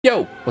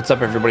Yo, what's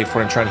up everybody,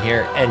 Fortnitron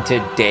here, and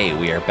today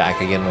we are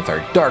back again with our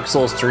Dark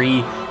Souls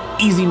 3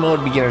 Easy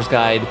Mode Beginner's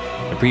Guide.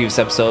 In the previous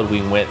episode,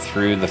 we went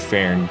through the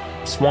Fair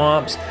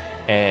Swamps,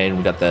 and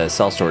we got the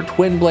Self-Stored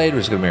Twin Blade,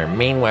 which is going to be our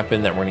main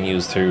weapon that we're going to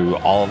use through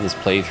all of this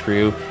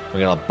playthrough. We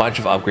got a bunch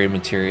of upgrade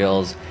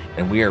materials,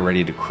 and we are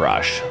ready to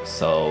crush,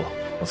 so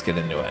let's get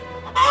into it.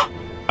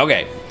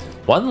 Okay,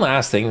 one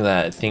last thing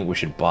that I think we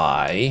should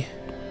buy.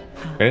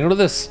 We're going to go to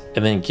this,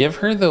 and then give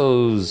her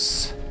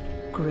those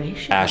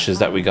ashes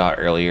that we got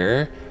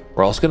earlier.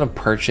 We're also going to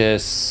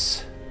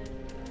purchase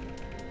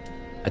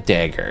a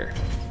dagger.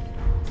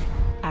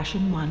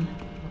 Ashen 1.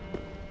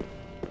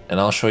 And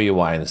I'll show you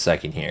why in a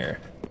second here.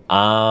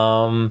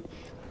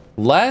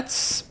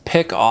 Let's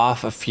pick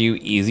off a few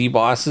easy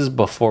bosses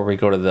before we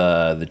go to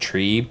the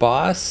tree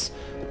boss.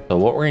 So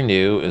what we're going to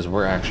do is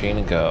we're actually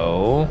going to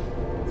go...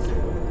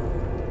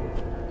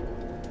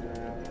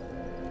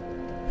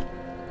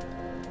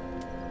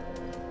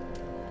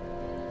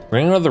 We're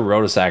going to go to the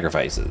Road of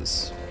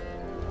Sacrifices.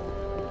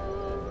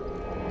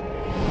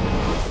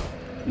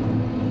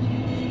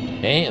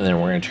 Okay, and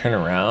then we're going to turn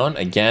around.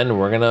 Again,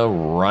 we're going to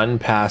run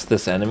past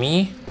this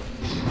enemy.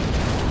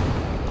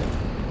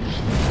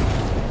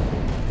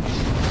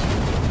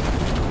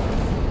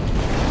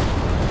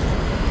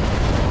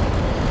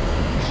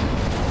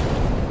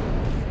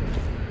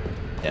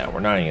 Yeah, we're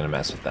not even going to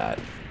mess with that.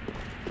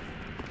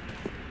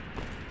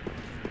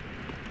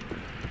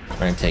 We're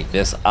going to take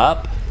this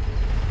up.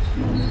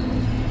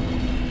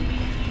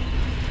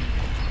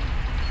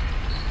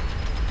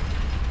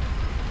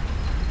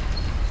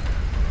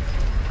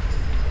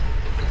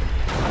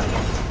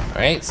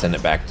 Alright, send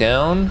it back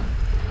down.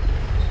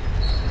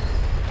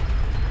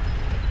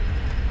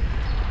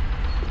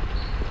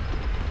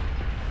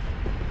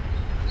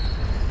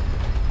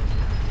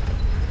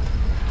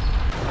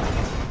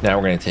 Now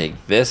we're going to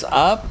take this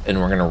up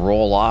and we're going to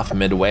roll off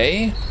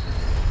midway. As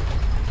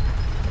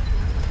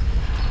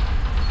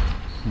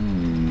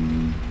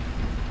soon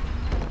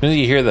as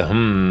you hear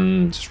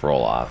the just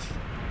roll off.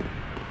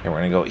 And we're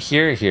going to go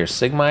here, here's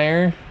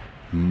Sigmire.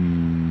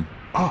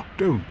 Ah,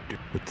 don't,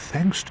 but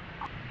thanks to...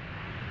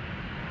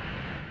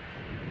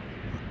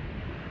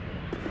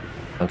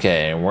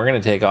 Okay, and we're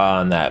gonna take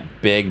on that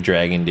big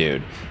dragon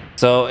dude.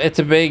 So it's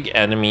a big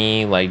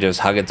enemy, like just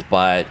hug its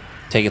butt,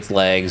 take its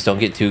legs, don't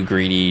get too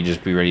greedy,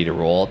 just be ready to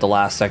roll at the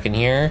last second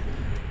here.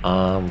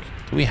 Do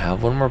we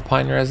have one more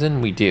pine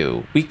resin? We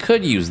do. We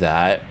could use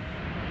that.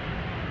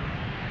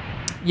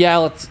 Yeah,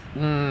 let's...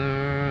 No,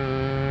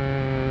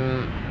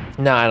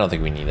 I don't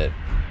think we need it.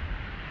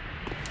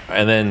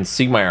 And then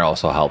Sigmire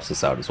also helps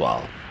us out as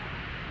well.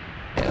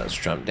 Okay, let's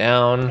jump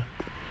down.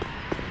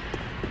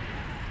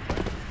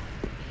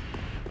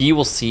 He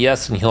will see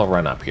us and he'll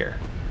run up here.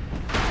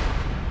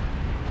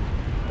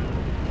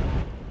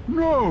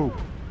 No!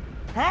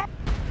 Huh?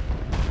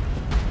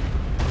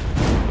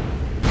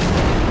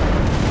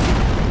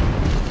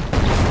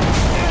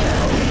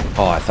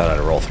 Oh, I thought I'd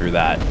roll through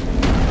that.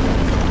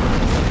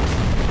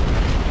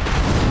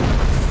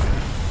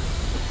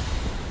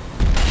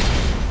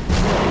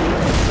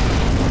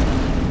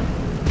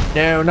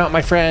 No, not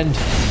my friend.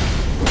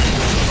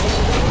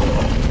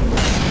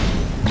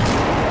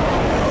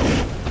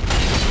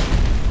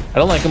 I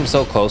don't like him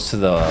so close to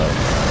the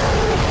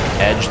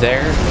edge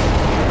there.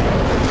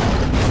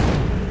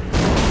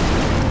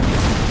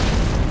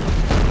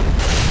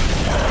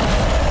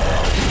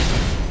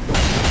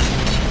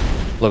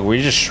 Look,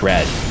 we just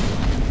shred.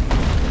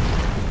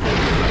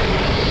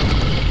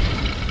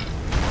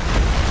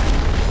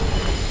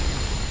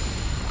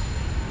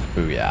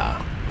 Ooh,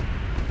 yeah.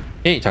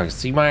 Hey, you talking to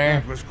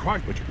Sigmire? Was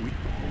quite what we...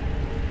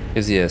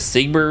 Gives you a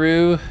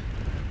Sigbaru.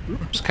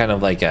 Just kind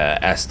of like a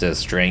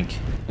Estus drink.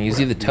 You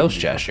see the toast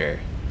gesture.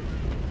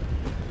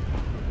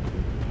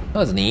 That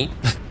was neat.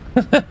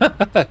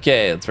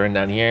 Okay, let's run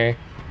down here.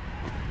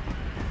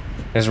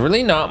 There's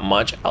really not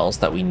much else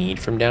that we need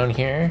from down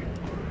here.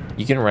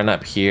 You can run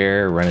up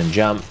here, run and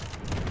jump.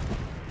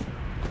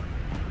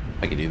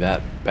 I could do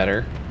that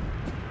better.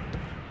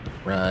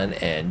 Run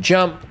and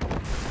jump.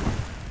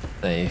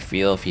 I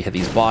feel if you hit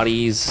these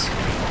bodies.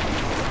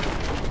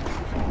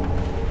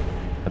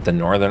 Got the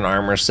northern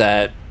armor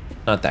set.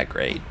 Not that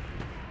great.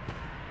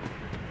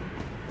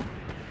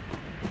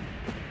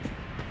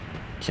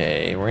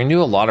 Okay, we're gonna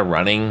do a lot of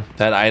running.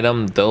 That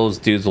item, those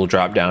dudes will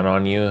drop down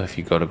on you if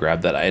you go to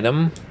grab that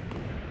item.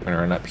 We're gonna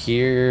run up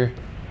here,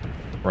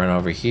 run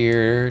over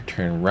here,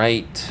 turn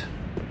right.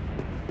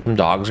 Some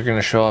dogs are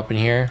gonna show up in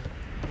here.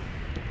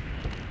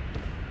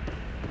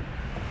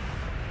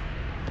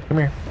 Come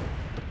here,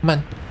 come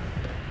on.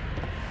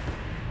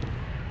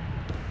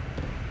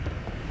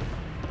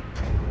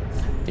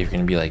 If you're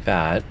gonna be like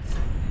that.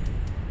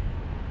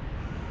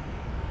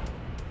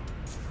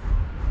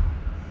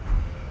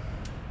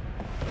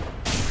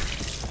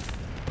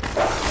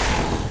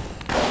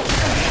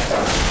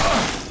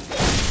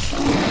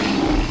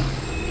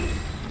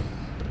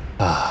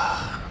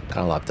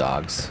 Gotta love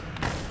dogs.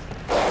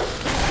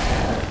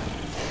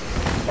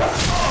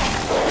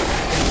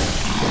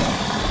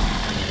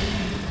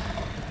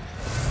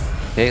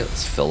 Okay,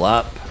 let's fill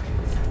up.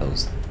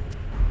 Those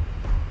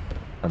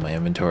On my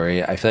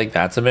inventory. I feel like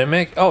that's a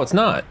mimic. Oh, it's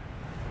not.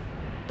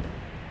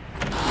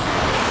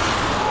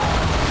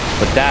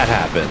 But that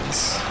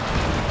happens.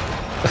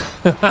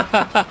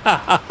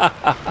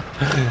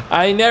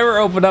 I never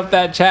opened up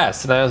that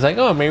chest, and I was like,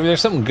 oh, maybe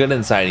there's something good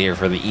inside here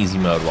for the easy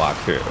mode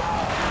walkthrough.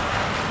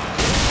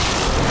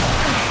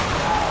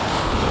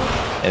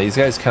 Yeah, these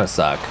guys kind of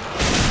suck.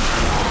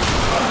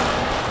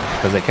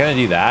 Because they kind of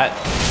do that.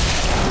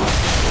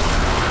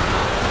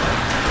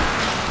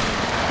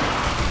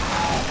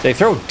 They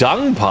throw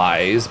dung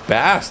pies,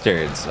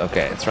 bastards.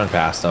 Okay, let's run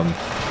past them.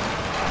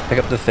 Pick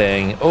up the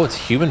thing. Oh, it's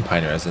human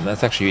pine resin.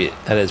 That's actually,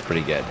 that is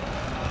pretty good.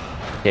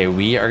 Okay,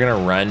 we are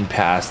gonna run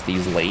past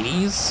these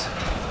ladies.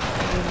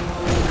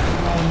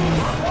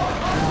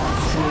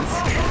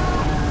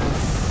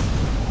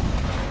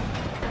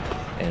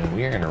 And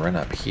we are gonna run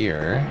up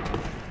here.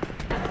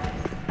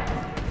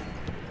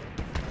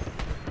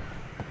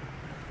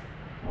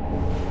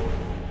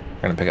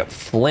 We're gonna pick up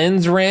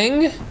Flynn's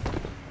ring.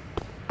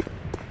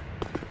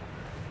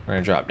 We're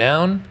gonna drop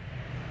down.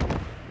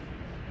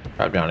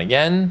 Drop down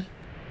again.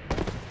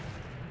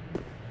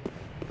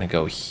 Gonna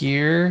go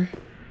here.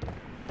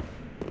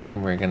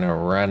 We're gonna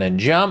run and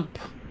jump.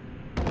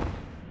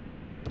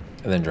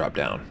 And then drop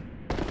down.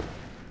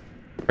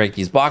 Break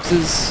these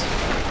boxes.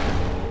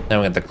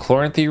 Now we got the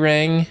Chloranthy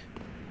ring.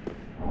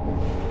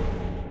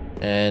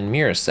 And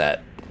mirror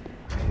set.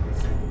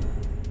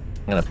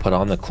 I'm gonna put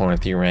on the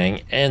Chloranthy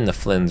ring and the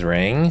Flynn's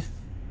ring.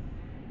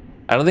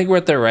 I don't think we're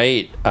at the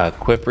right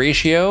equip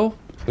ratio.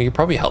 We could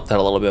probably help that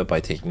a little bit by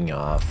taking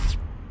off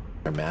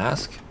our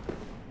mask.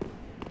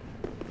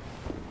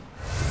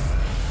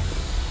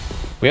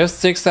 We have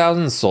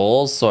 6,000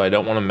 souls, so I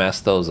don't want to mess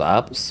those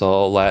up.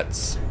 So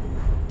let's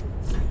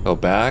go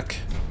back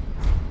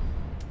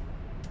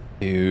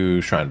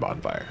to Shrine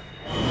Bonfire.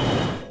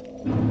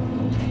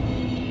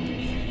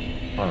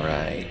 All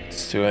right.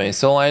 Do we have any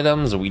soul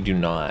items? We do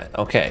not.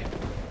 Okay.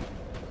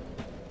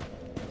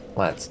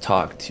 Let's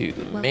talk to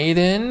the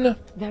maiden.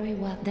 Very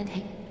well, then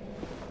hey.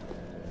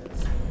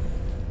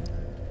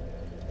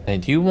 I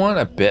do want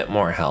a bit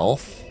more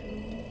health.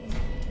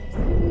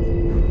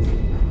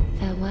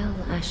 Farewell,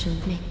 Ashen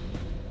Ring.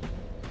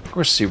 I think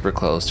we're super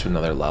close to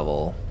another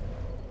level.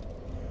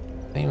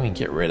 I think we can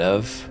get rid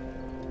of.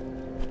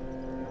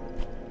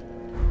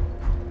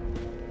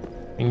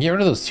 We can get rid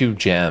of those 2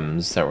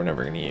 gems that we're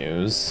never going to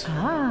use.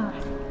 Ah.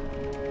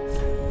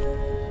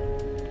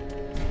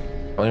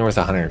 Only worth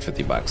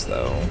 150 bucks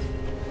though.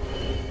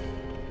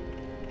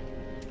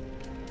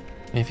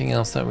 Anything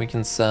else that we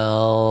can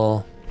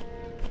sell?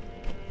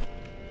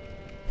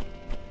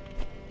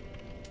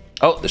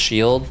 Oh, the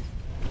shield.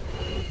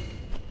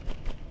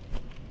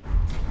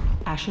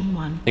 Ashen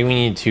 1. I think we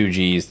need 2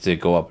 Gs to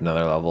go up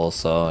another level,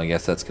 so I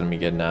guess that's gonna be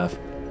good enough.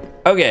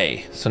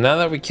 Okay, so now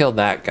that we killed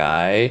that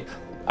guy,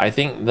 I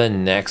think the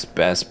next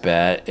best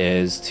bet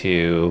is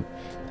to...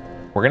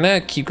 We're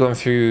gonna keep going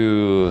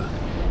through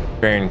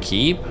Barren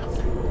Keep.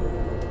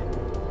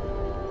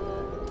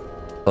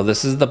 So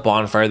this is the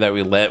bonfire that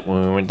we lit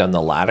when we went down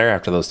the ladder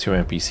after those 2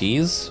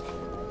 NPCs.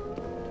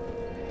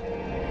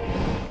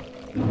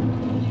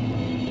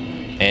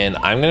 And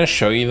I'm going to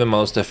show you the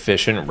most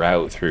efficient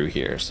route through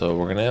here. So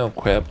we're going to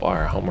equip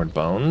our Homeward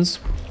Bones.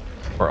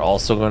 We're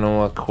also going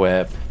to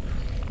equip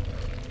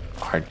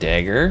our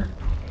dagger.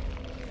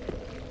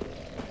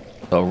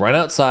 So run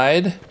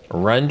outside,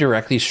 run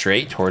directly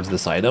straight towards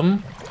this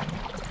item.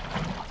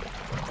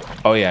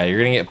 Oh yeah, you're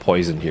going to get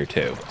poisoned here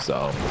too.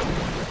 So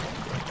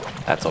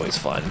that's always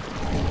fun.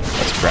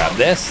 Let's grab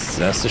this.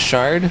 That's the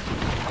shard.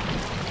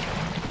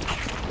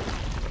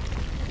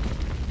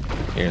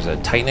 Here's a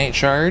Titanite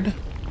shard.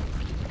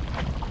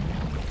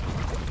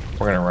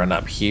 We're gonna run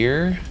up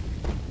here.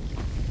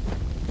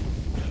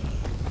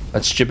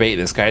 Let's jabate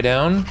this guy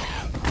down.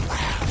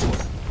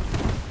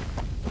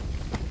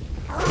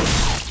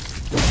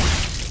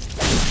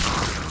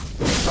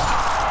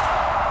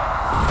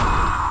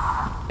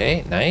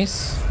 Okay,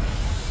 nice.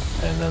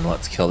 And then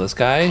let's kill this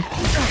guy.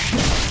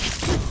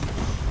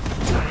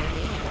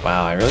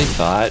 Wow, I really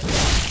thought.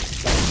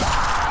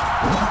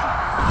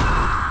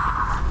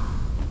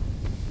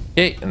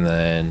 Okay, and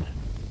then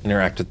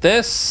interact with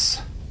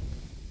this.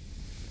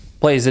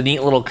 Plays a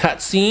neat little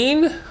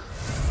cutscene. We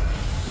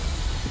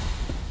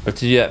have to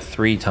do that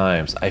 3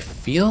 times. I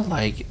feel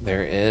like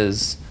there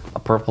is a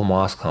purple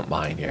moss clump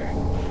behind here.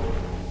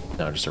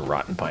 No, just a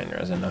rotten pine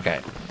resin.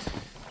 Okay.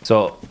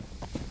 So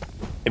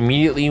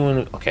immediately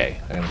when... Okay,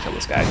 I'm gonna kill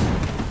this guy.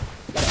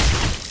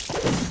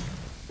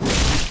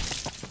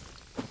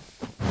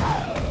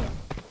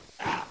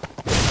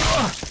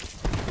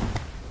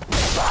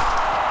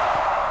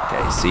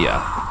 Okay, see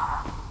ya.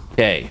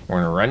 Okay,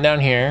 we're gonna run down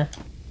here.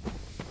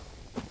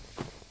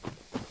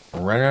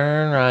 Run,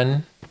 run,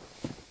 run.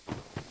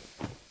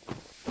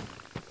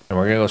 And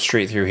we're gonna go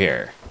straight through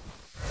here.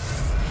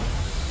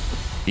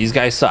 These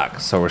guys suck,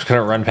 so we're just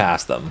gonna run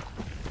past them.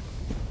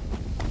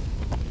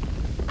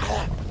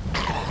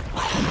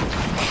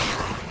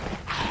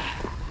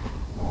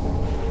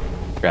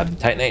 Grab the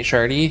Titanite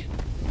shardy.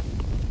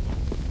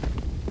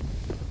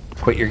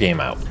 Quit your game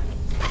out.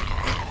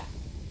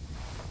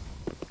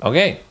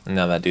 Okay,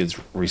 now that dude's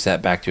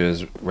reset back to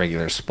his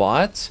regular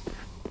spot.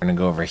 We're gonna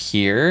go over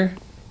here,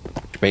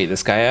 bait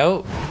this guy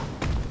out.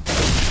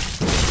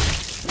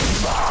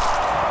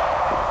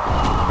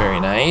 Very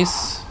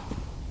nice.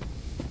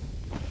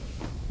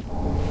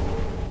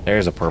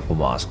 There's a purple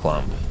moss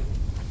clump.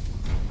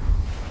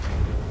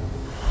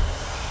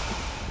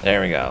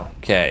 There we go.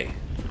 Okay.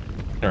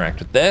 Interact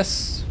with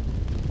this.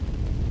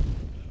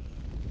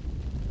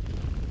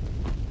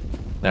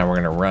 Now we're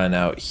gonna run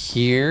out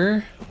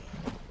here.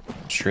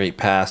 Straight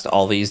past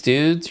all these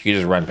dudes. You can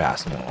just run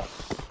past them all.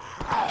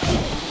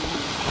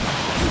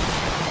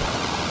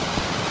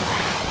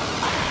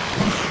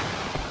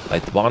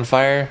 Light the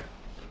bonfire.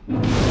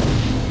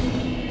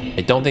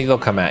 I don't think they'll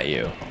come at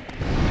you.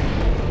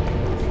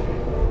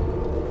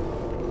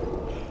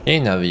 Okay,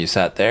 now that you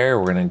sat there,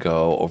 we're gonna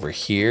go over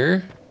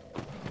here.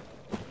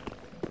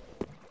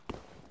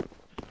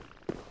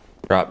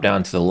 Drop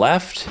down to the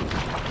left.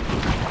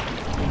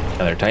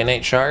 Another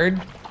Titanite shard.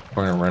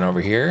 We're gonna run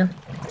over here.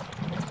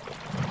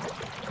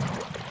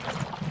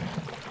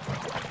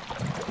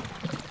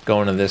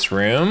 Go into this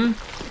room.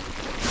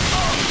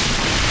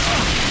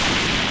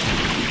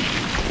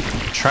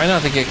 Try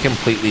not to get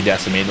completely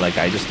decimated like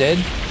I just did.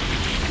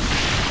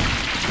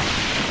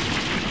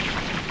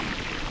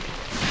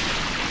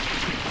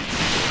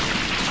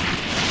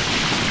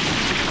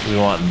 We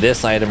want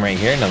this item right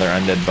here, another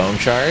undead bone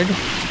shard.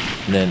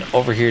 And then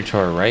over here to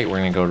our right, we're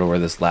gonna go to where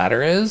this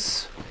ladder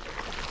is.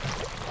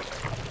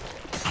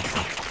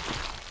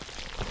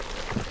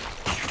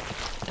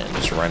 And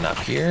just run up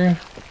here.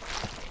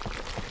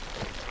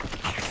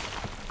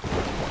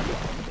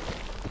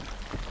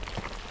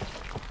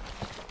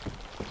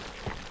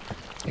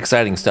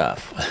 Exciting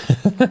stuff.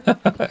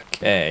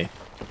 Okay.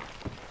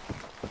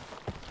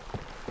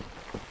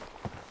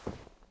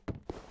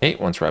 Okay,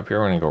 once we're up here,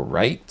 we're gonna go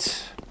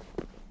right.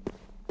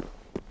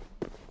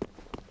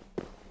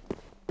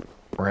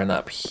 Run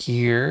up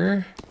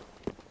here.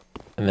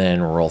 And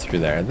then roll through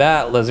there.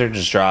 That lizard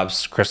just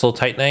drops crystal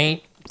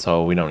titanite,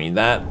 so we don't need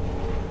that.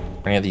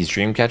 We're gonna have these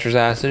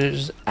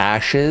dreamcatcher's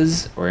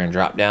ashes. We're gonna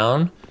drop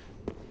down.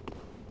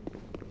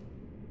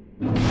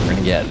 We're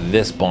gonna get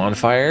this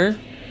bonfire.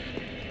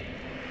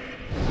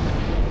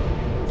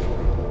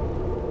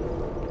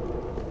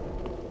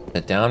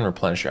 Sit down,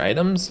 replenish your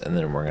items, and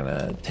then we're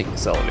gonna take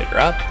this elevator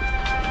up.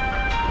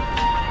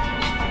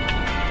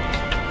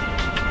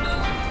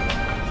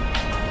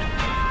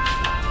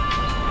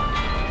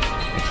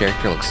 My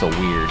character looks so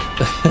weird.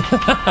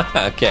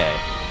 Okay.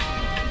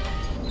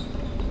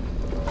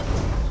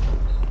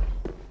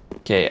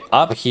 Okay,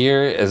 up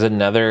here is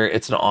another,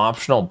 it's an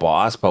optional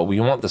boss, but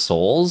we want the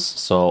souls,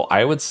 so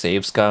I would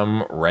save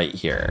Scum right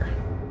here.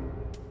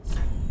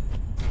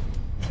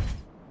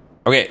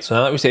 Okay, so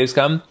now that we save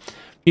Scum,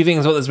 few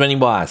things about this mini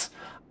boss.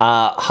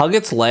 Hug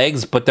its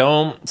legs, but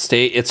don't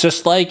stay. It's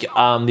just like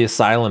the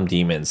Asylum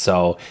Demon.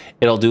 So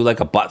it'll do like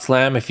a butt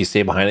slam if you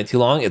stay behind it too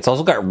long. It's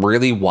also got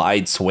really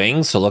wide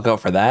swings, so look out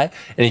for that.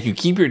 And if you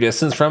keep your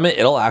distance from it,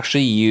 it'll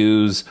actually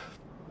use,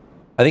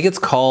 I think it's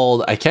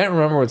called, I can't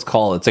remember what it's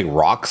called. It's like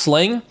rock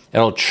sling.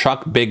 It'll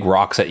chuck big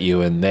rocks at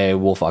you and they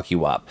will fuck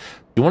you up.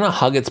 We want to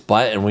hug its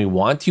butt and we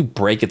want to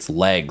break its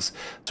legs.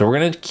 So we're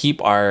going to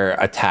keep our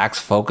attacks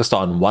focused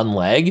on one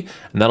leg,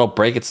 and that'll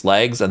break its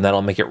legs and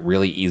that'll make it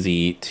really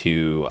easy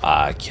to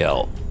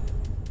kill.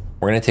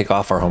 We're going to take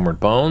off our homeward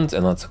bones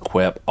and let's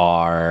equip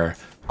our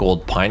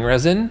gold pine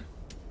resin,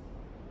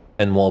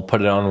 and we'll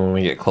put it on when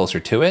we get closer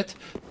to it.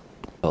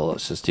 So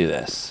let's just do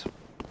this.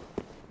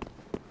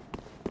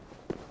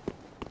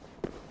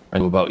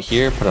 Right about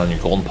here, put on your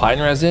golden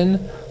pine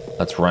resin.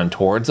 Let's run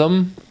towards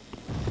them.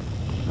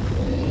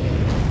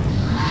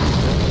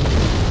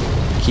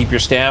 Keep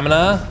your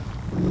stamina.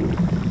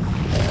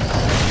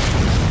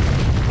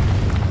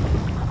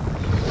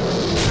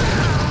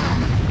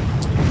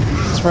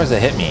 I'm surprised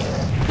it hit me.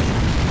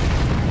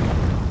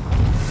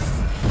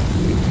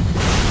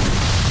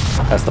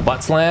 That's the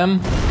butt slam.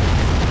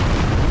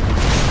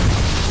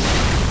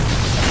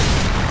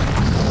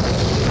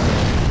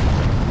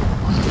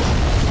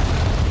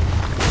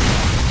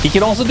 He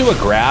can also do a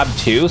grab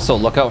too, so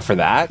look out for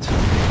that.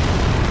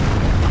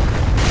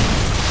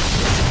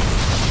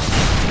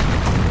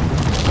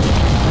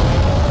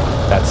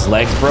 That's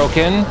legs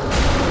broken.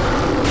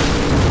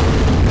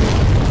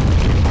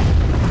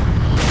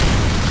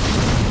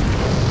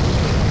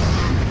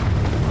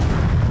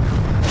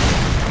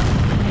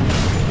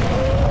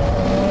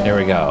 There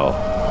we go.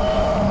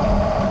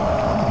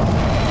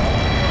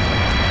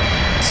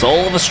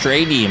 Soul of a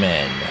stray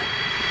demon.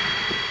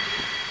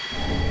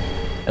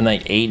 And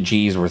like 8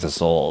 G's worth of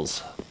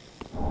souls.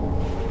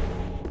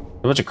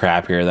 A bunch of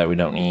crap here that we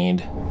don't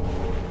need. A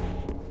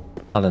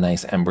lot of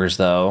nice embers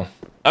though.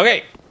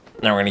 Okay.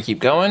 Now we're gonna keep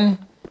going.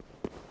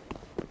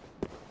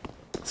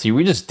 See,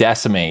 we just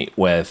decimate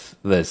with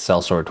the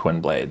Sellsword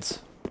Twin Blades.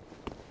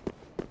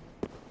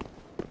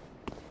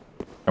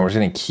 And we're just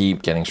gonna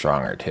keep getting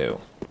stronger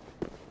too.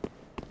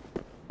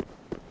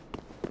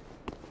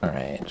 All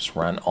right, just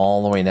run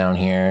all the way down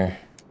here.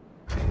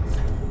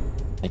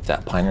 Take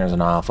that pine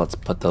resin off. Let's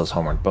put those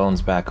homeward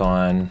bones back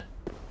on.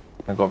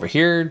 I'll go over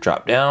here,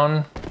 drop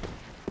down.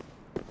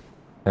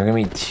 There are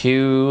gonna be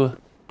 2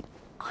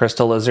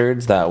 crystal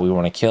lizards that we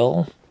want to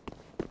kill.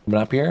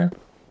 Coming up here.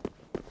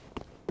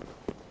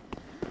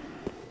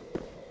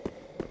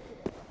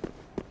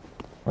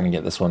 We're gonna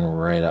get this one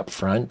right up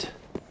front.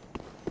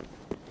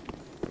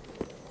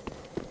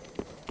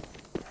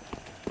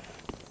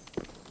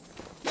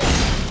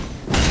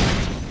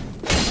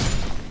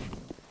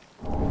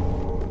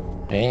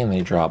 Okay, and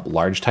they drop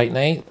large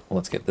titanite.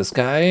 Let's get this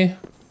guy.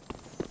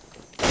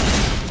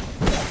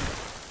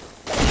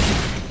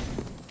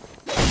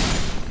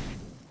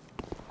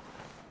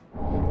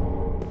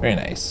 Very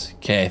nice.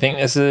 Okay, I think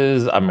this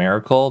is a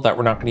miracle that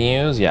we're not going to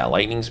use. Yeah,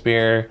 lightning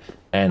spear,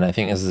 and I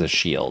think this is a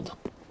shield.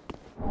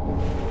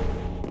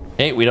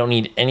 Okay, we don't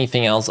need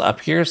anything else up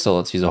here, so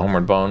let's use a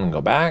homeward bone and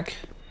go back.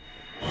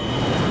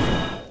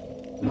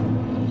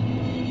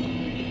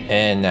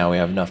 And now we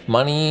have enough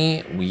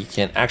money. We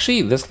can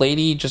actually, this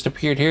lady just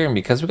appeared here, and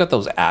because we got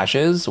those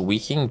ashes, we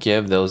can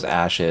give those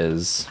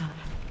ashes.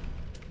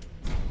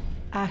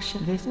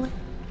 Ashen this one.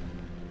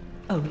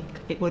 Oh,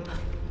 it would.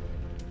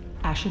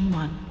 Ashen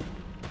 1.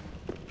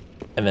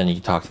 And then you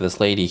can talk to this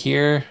lady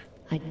here.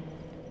 I'd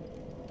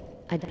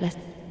bless.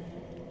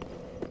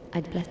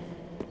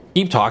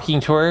 Keep talking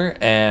to her,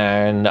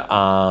 and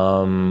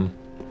I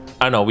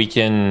don't know, we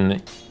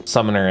can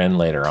summon her in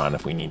later on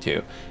if we need to.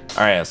 All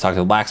right, let's talk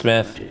to the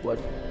blacksmith. We're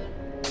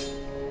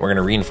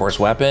gonna reinforce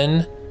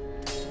weapon.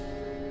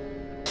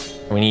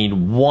 We need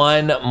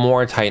 1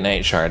 more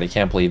titanite shard. I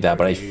can't believe that,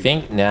 but I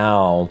think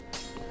now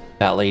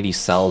that lady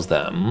sells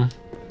them.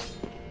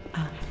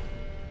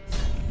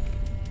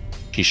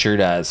 She sure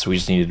does. So we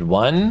just needed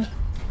 1.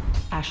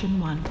 Ashen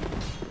 1.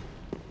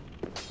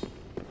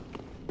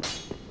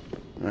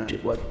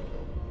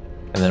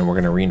 And then we're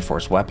gonna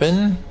reinforce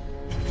weapon.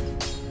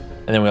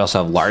 And then we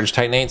also have large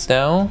titanites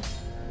now.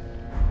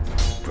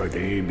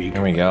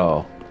 There we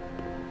go.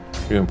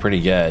 Doing pretty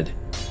good.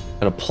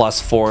 Got a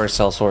 +4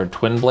 sellsword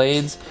twin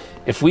blades.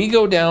 If we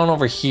go down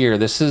over here,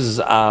 this is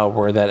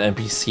where that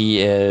NPC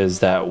is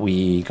that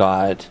we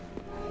got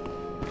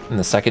in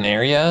the second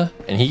area,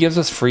 and he gives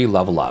us free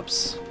level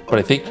ups. But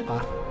I think,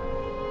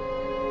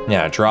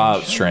 yeah, draw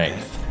out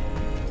strength.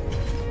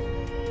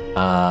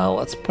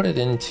 Let's put it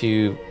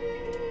into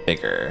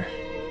bigger.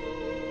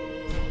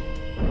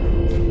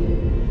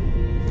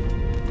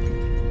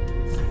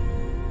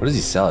 What does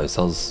he sell? He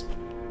sells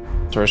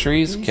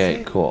sorceries?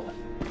 Okay, cool.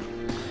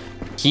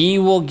 He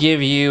will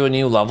give you a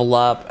new level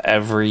up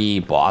every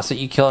boss that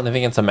you kill, and I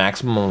think it's a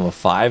maximum of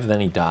 5,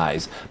 then he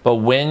dies. But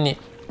when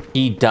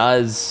he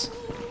does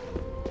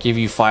give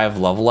you 5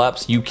 level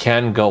ups, you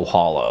can go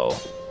hollow.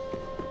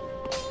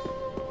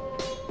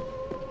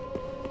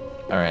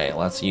 All right,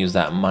 let's use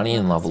that money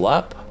and level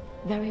up.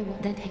 Very well,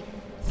 then hey.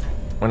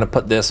 I'm gonna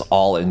put this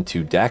all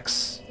into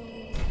Dex.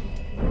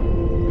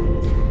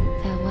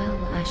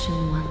 Farewell,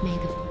 Ashen 1, may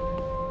the...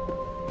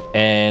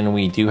 And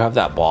we do have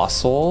that boss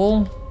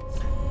soul.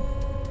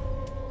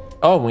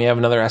 Oh, we have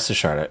another Estus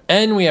shard.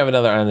 And we have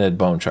another undead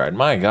bone shard.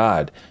 My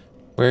god.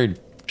 We're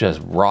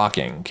just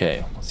rocking.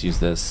 Okay, let's use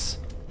this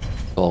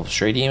Soul of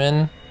Stray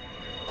Demon.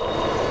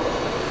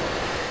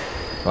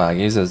 Wow, it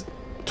gives us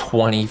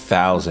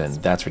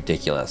 20,000. That's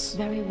ridiculous.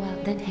 Very well,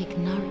 then hey,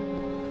 Nari.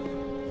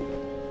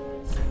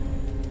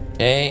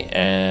 Okay,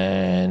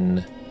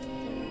 and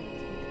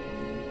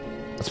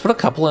let's put a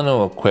couple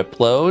into equip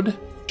load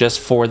just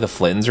for the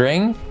Flynn's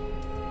ring,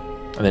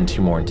 and then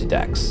 2 more into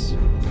Dex.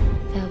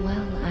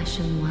 Farewell,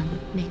 Ashen 1,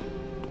 may...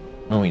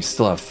 Oh, we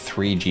still have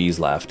 3 Gs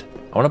left.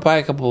 I want to buy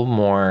a couple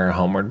more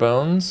homeward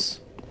bones.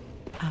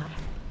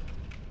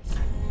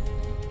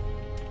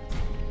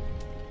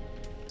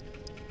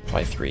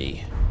 Buy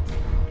 3.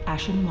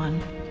 Ashen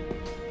 1.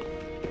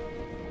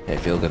 Okay, I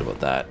feel good about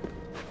that.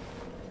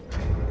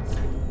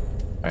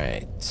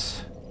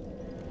 Alright.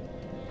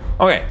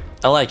 Okay,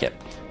 I like it.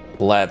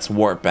 Let's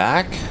warp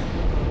back.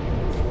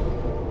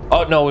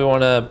 Oh, no, we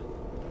want to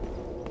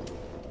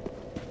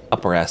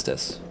Upper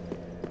Estus.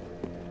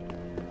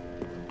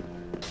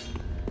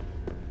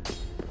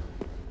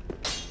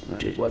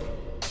 What?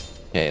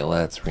 Okay,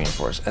 let's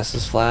reinforce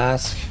Estus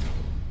Flask.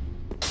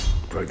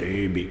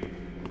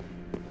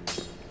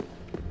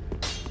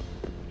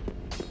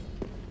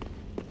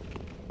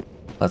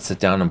 Let's sit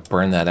down and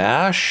burn that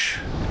ash.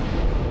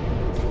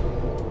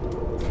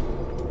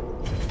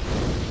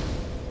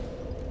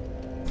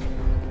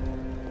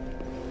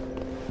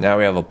 Now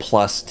we have a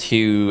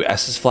 +2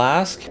 Estus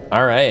Flask.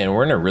 All right, and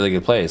we're in a really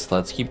good place.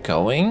 Let's keep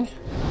going.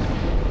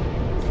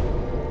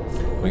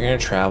 We're gonna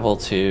travel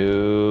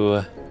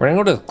to... We're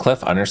gonna go to the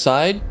cliff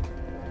underside.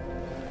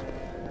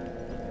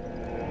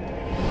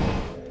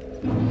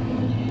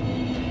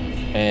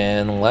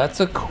 And let's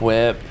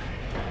equip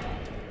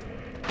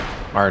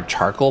our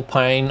charcoal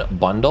pine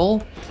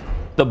bundle.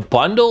 The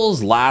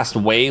bundles last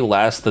way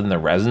less than the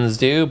resins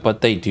do,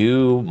 but they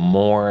do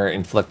more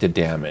inflicted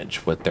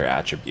damage with their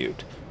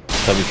attribute.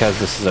 So because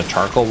this is a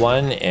charcoal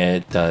one,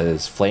 it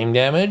does flame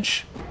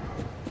damage.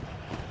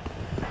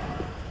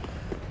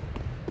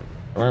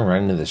 We're gonna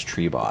run into this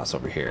tree boss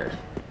over here.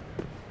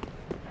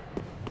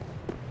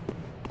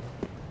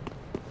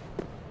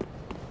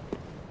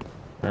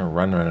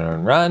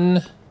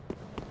 Run.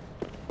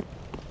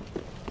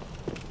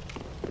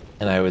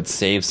 And I would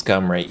save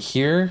Scum right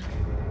here.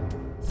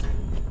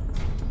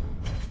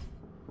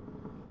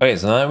 Okay,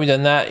 so now that we've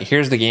done that,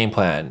 here's the game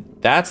plan.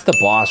 That's the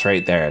boss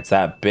right there. It's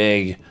that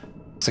big,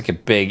 it's like a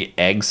big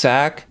egg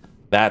sack.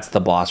 That's the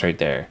boss right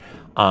there.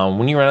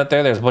 When you run out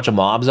there, there's a bunch of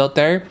mobs out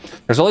there.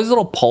 There's all these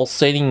little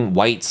pulsating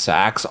white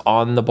sacks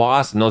on the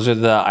boss, and those are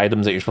the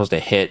items that you're supposed to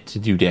hit to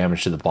do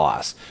damage to the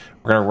boss.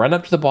 We're gonna run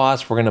up to the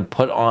boss. We're gonna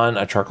put on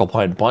a charcoal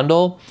pine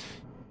bundle,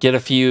 get a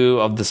few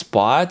of the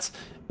spots.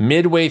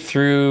 Midway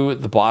through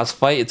the boss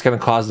fight, it's going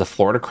to cause the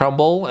floor to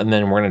crumble, and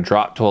then we're going to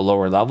drop to a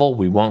lower level.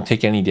 We won't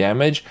take any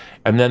damage.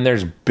 And then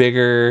there's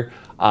bigger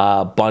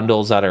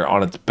bundles that are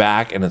on its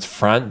back and its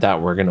front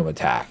that we're going to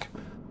attack.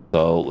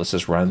 So let's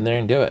just run there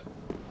and do it.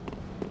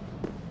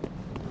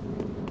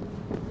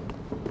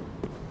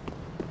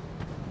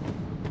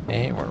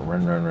 Okay, we're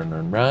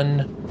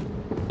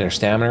run. Get our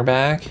stamina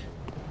back.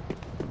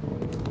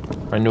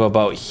 Run to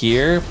about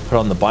here, put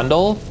on the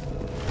bundle.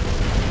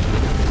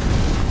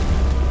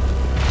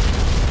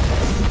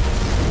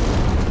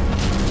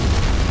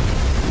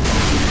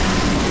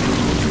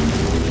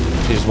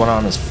 There's one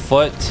on his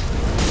foot.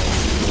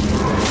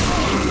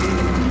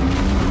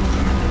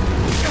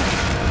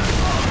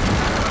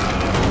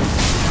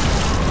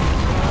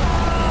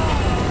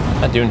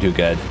 Not doing too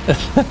good.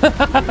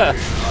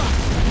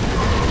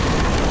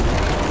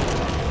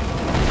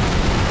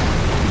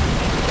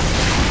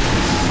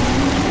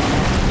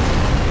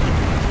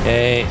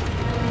 Okay.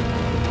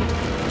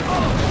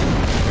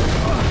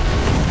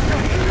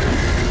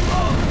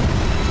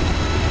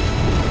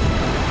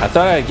 I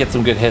thought I'd get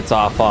some good hits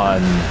off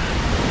on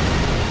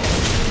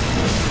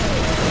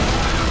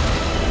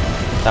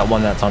that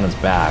one that's on his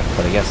back,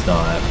 but I guess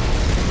not.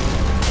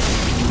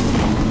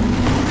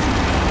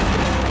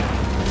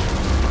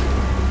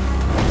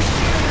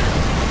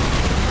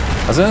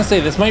 I was gonna say,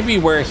 this might be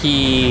where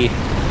he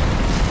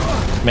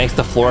makes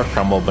the floor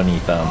crumble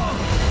beneath him.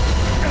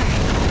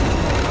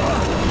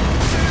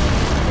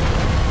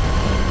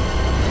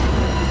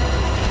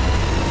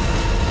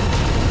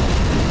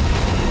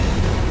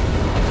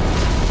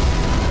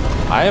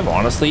 I have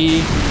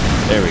honestly...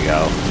 There we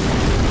go.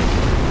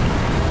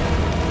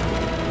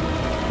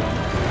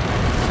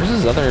 Where's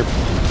his other...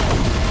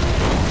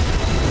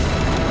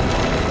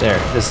 There,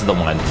 this is the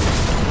one.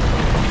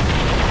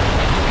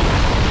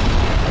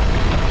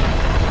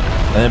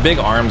 And a big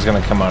arm's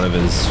gonna come out of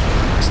his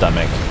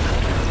stomach.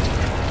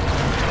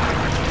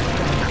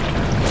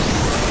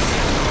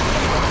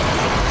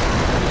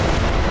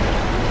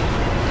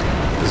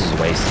 This is a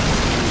waste.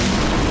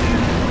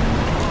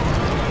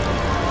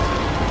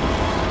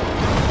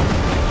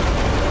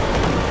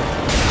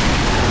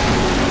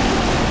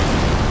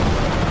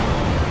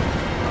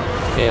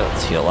 Okay,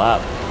 let's heal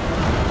up.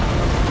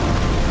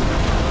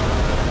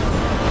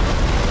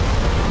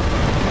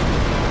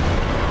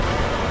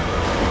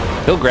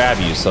 He'll grab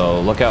you, so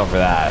look out for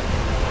that.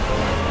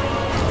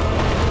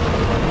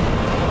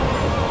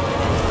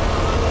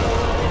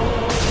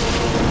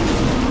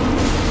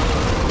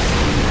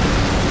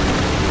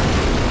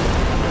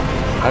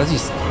 How does he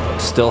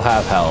still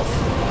have health?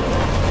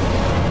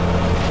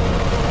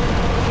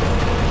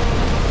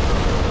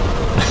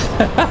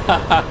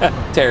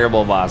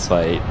 Terrible boss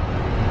fight.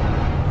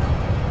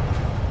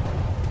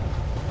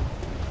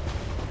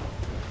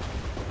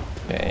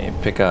 Okay,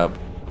 pick up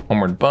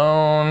Homeward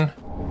Bone.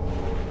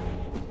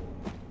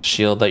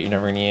 Shield that you're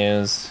never gonna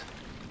use.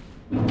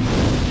 Alright,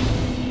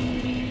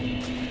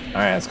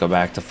 let's go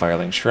back to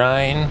Firelink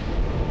Shrine.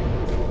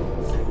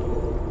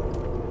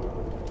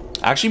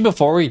 Actually,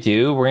 before we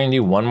do, we're gonna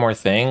do one more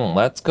thing.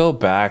 Let's go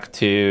back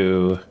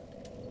to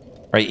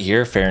right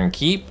here, Fair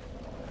Keep.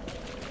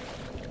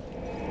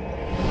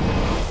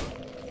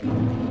 Do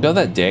you have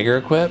that dagger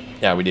equipped?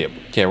 Yeah, we do.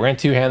 Okay, we're gonna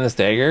two-hand this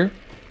dagger.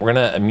 We're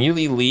gonna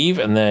immediately leave,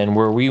 and then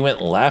where we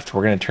went left,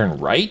 we're gonna turn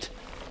right.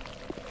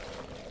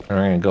 And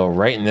we're gonna go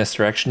right in this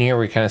direction here.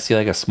 We kind of see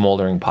like a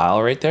smoldering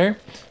pile right there.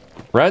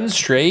 Run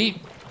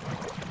straight.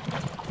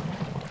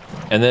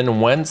 And then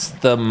once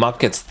the muck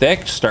gets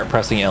thick, start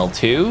pressing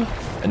L2.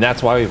 And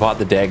that's why we bought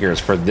the daggers,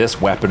 for this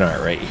weapon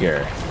art right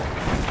here.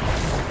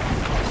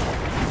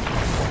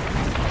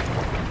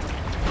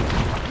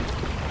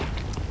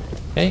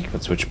 Okay,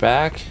 let's switch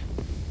back.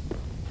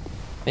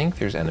 I think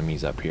there's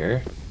enemies up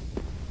here.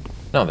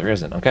 No, there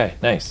isn't. Okay,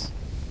 nice.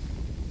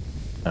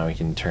 Now we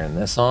can turn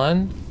this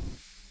on.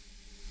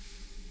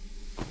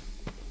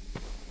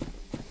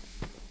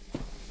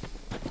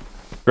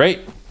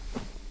 Great.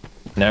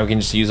 Now we can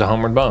just use a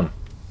Homeward Bone.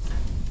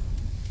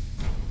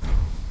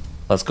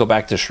 Let's go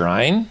back to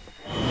Shrine.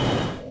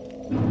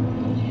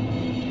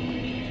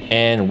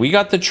 And we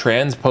got the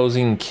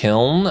transposing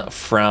kiln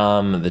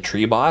from the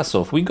tree boss.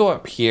 So if we go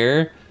up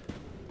here,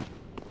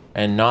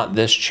 and not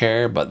this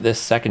chair, but this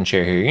second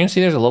chair here, you're gonna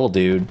see there's a little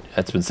dude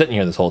that's been sitting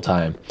here this whole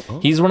time.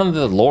 He's one of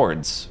the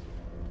lords.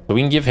 So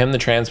we can give him the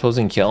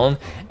transposing kiln,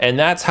 and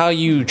that's how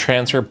you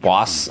transfer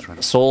boss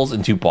souls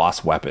into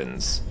boss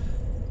weapons.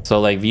 So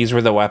like these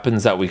were the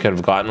weapons that we could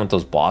have gotten with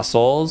those boss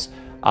souls.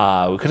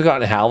 We could have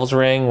gotten Hal's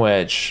ring,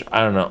 which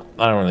I don't know.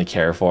 I don't really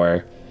care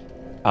for.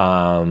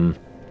 And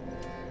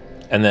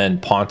then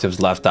Pontiff's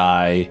left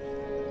eye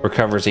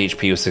recovers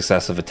HP with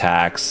successive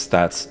attacks.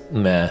 That's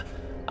meh.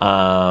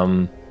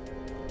 But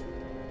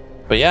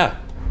yeah.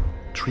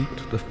 Treat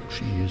the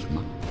she is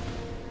mine.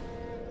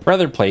 For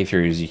other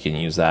playthroughs, you can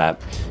use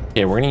that.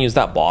 Okay, we're gonna use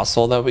that boss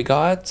soul that we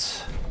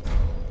got.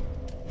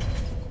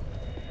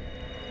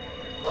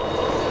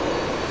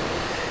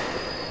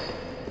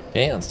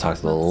 Okay, let's talk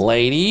to the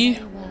lady.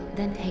 Well,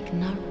 then take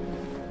Nari.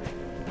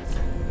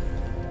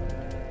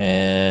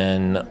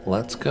 And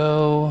let's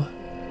go.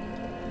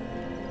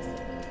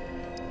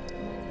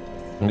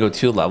 And go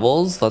 2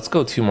 levels. Let's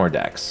go 2 more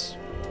decks.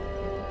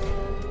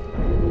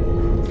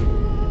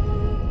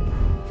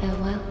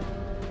 Farewell.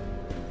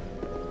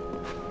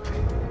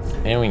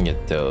 And we can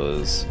get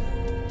those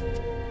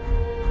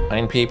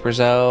pine papers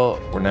out.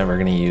 We're never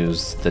gonna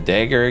use the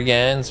dagger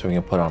again, so we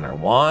can put on our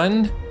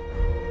wand.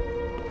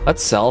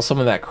 Let's sell some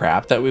of that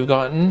crap that we've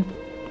gotten.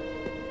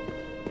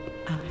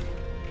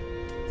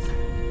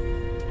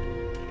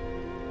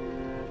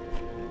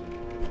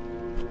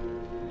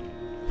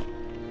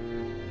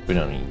 We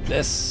don't need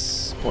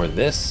this or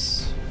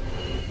this.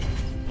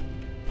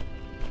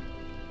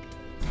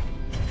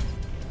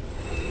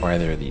 Or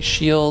either of these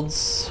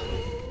shields.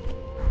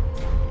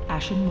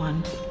 Ashen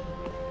One.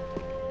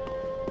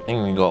 I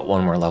think we can go up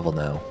 1 more level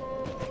now.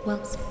 Well,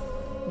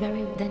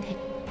 very then take.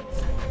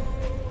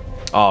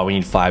 Oh, we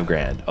need 5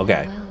 grand.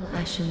 Okay. Well,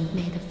 Ashen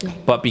made of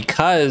flame. But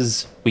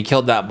because we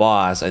killed that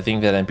boss, I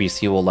think that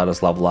NPC will let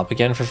us level up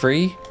again for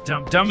free.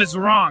 Dumb is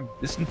wrong.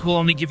 This will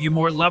only give you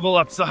more level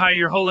ups the higher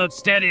your holdout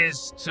stat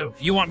is. So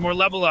if you want more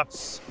level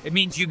ups, it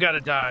means you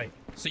gotta die.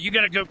 So you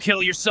gotta go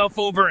kill yourself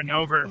over and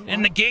over.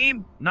 In the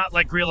game, not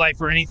like real life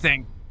or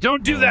anything.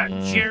 Don't do that,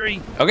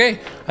 Jerry. Okay,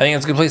 I think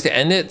that's a good place to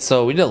end it.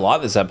 So we did a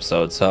lot this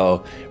episode.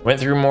 So went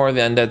through more of the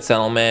undead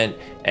settlement,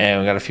 and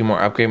we got a few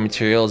more upgrade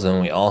materials,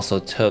 and we also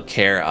took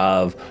care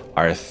of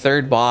our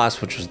 3rd boss,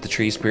 which was the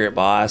tree spirit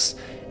boss,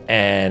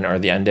 or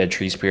the undead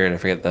tree spirit. I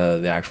forget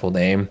the actual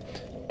name.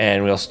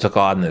 And we also took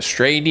on the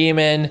stray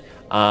demon.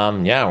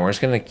 Yeah, we're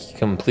just gonna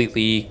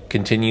completely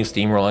continue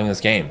steamrolling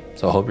this game.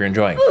 So I hope you're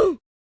enjoying.